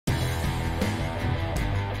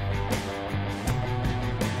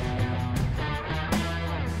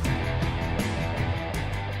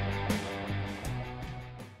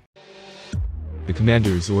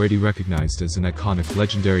Commander is already recognized as an iconic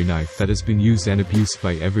legendary knife that has been used and abused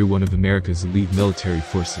by every one of America's elite military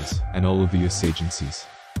forces and all of the US agencies.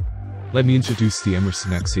 Let me introduce the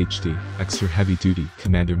Emerson XHD, Extra Heavy Duty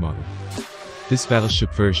Commander model. This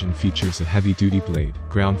battleship version features a heavy-duty blade,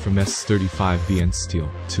 ground from S35VN steel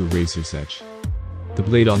to a razor's edge. The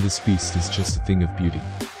blade on this beast is just a thing of beauty.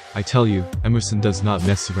 I tell you, Emerson does not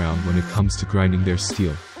mess around when it comes to grinding their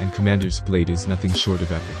steel, and Commander's blade is nothing short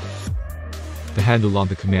of epic. The handle on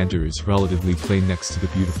the Commander is relatively plain next to the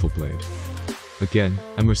beautiful blade. Again,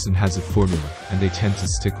 Emerson has a formula, and they tend to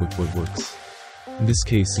stick with what works. In this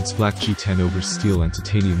case, it's black G10 over steel and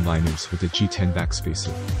titanium liners with a G10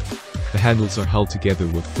 backspacer. The handles are held together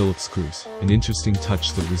with Phillips screws, an interesting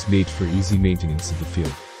touch that was made for easy maintenance in the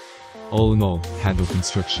field. All in all, handle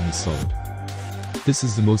construction is solid. This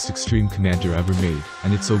is the most extreme Commander ever made,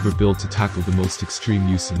 and it's overbuilt to tackle the most extreme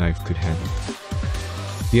use a knife could handle.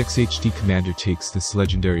 The XHD Commander takes this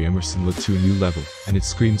legendary Emerson look to a new level, and it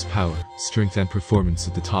screams power, strength and performance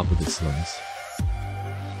at the top of its lungs.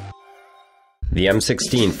 The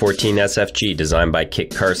M16-14 SFG designed by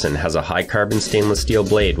Kit Carson has a high-carbon stainless steel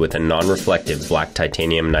blade with a non-reflective black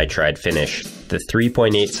titanium nitride finish. The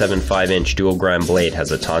 3.875-inch dual-grind blade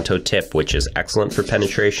has a Tonto tip which is excellent for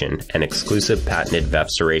penetration and exclusive patented VEF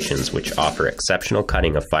serrations which offer exceptional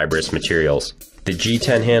cutting of fibrous materials. The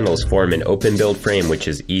G10 handles form an open build frame which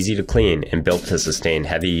is easy to clean and built to sustain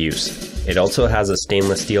heavy use. It also has a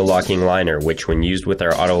stainless steel locking liner which, when used with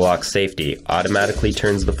our auto-lock safety, automatically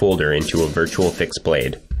turns the folder into a virtual fixed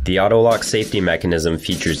blade. The auto-lock safety mechanism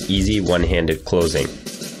features easy one-handed closing.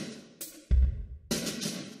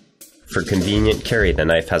 For convenient carry, the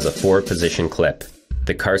knife has a 4-position clip.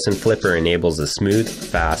 The Carson flipper enables a smooth,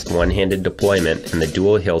 fast, one-handed deployment, and the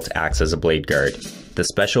dual hilt acts as a blade guard. The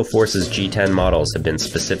Special Forces G10 models have been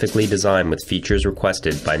specifically designed with features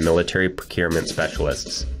requested by military procurement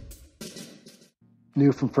specialists.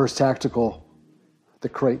 New from First Tactical, the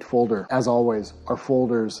Krait folder. As always, our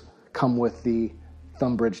folders come with the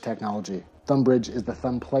thumb bridge technology. Thumb bridge is the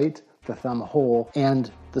thumb plate, the thumb hole, and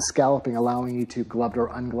the scalloping, allowing you to gloved or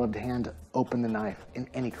ungloved hand open the knife in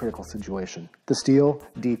any critical situation. The steel,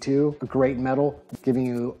 D2, a great metal, giving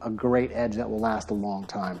you a great edge that will last a long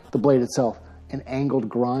time. The blade itself, an angled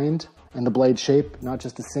grind, and the blade shape, not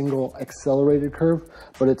just a single accelerated curve,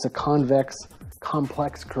 but it's a convex,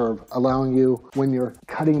 complex curve, allowing you, when you're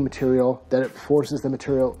cutting material, that it forces the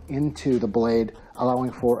material into the blade,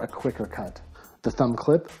 allowing for a quicker cut. The thumb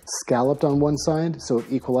clip, scalloped on one side, so it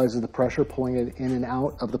equalizes the pressure, pulling it in and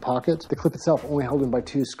out of the pocket. The clip itself only held in by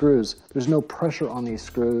 2 screws. There's no pressure on these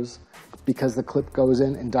screws because the clip goes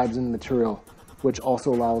in and dives in the material, which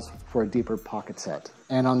also allows for a deeper pocket set.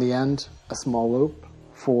 And on the end, a small loop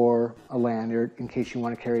for a lanyard. In case you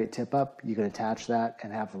want to carry it tip up, you can attach that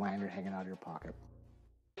and have the lanyard hanging out of your pocket.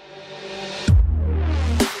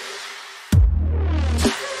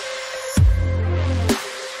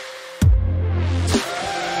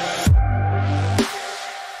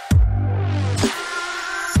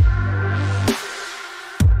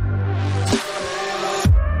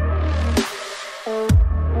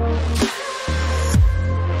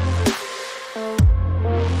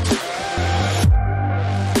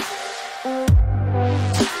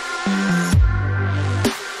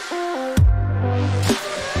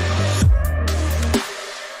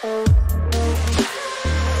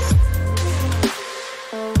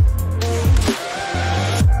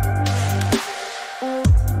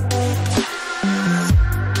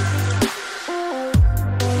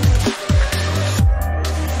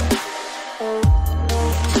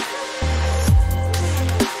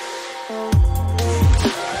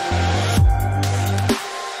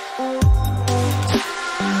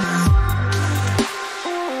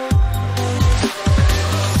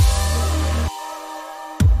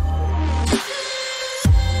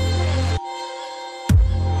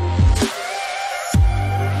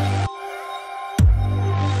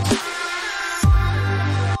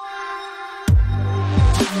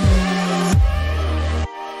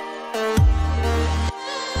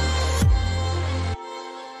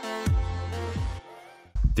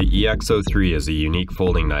 The EX-03 is a unique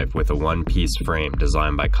folding knife with a one-piece frame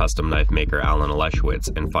designed by custom knife maker Alan Leschwitz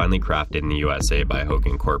and finally crafted in the USA by Hogue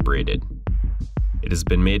Incorporated. It has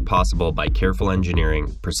been made possible by careful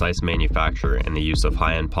engineering, precise manufacture, and the use of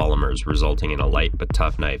high-end polymers, resulting in a light but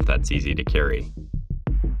tough knife that's easy to carry.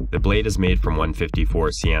 The blade is made from 154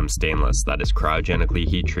 cm stainless that is cryogenically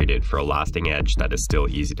heat-treated for a lasting edge that is still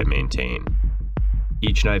easy to maintain.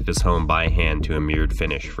 Each knife is honed by hand to a mirrored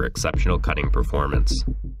finish for exceptional cutting performance.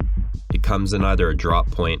 It comes in either a drop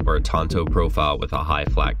point or a Tonto profile with a high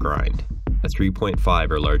flat grind. A 3.5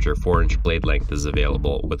 or larger 4-inch blade length is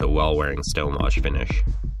available with a well-wearing stone wash finish.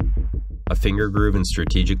 A finger groove and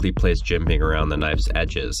strategically placed jimping around the knife's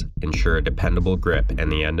edges ensure a dependable grip,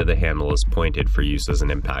 and the end of the handle is pointed for use as an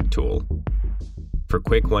impact tool. For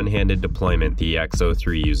quick one-handed deployment, the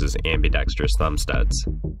EX-03 uses ambidextrous thumb studs.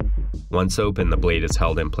 Once open, the blade is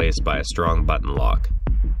held in place by a strong button lock.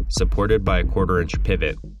 Supported by a 1/4-inch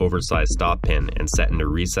pivot, oversized stop pin, and set into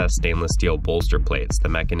recessed stainless steel bolster plates, the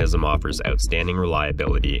mechanism offers outstanding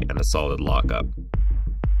reliability and a solid lockup.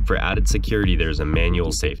 For added security, there is a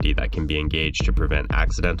manual safety that can be engaged to prevent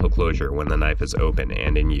accidental closure when the knife is open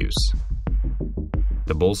and in use.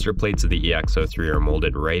 The bolster plates of the EX-03 are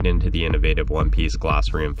molded right into the innovative one-piece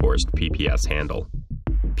glass-reinforced PPS handle.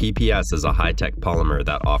 PPS is a high-tech polymer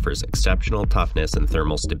that offers exceptional toughness and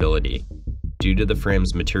thermal stability. Due to the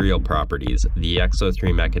frame's material properties, the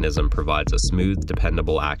EX-03 mechanism provides a smooth,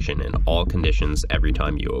 dependable action in all conditions every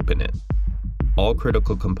time you open it. All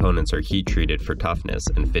critical components are heat-treated for toughness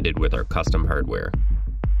and fitted with our custom hardware.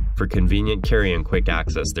 For convenient carry and quick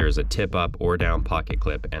access, there is a tip-up or down pocket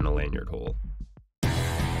clip and a lanyard hole.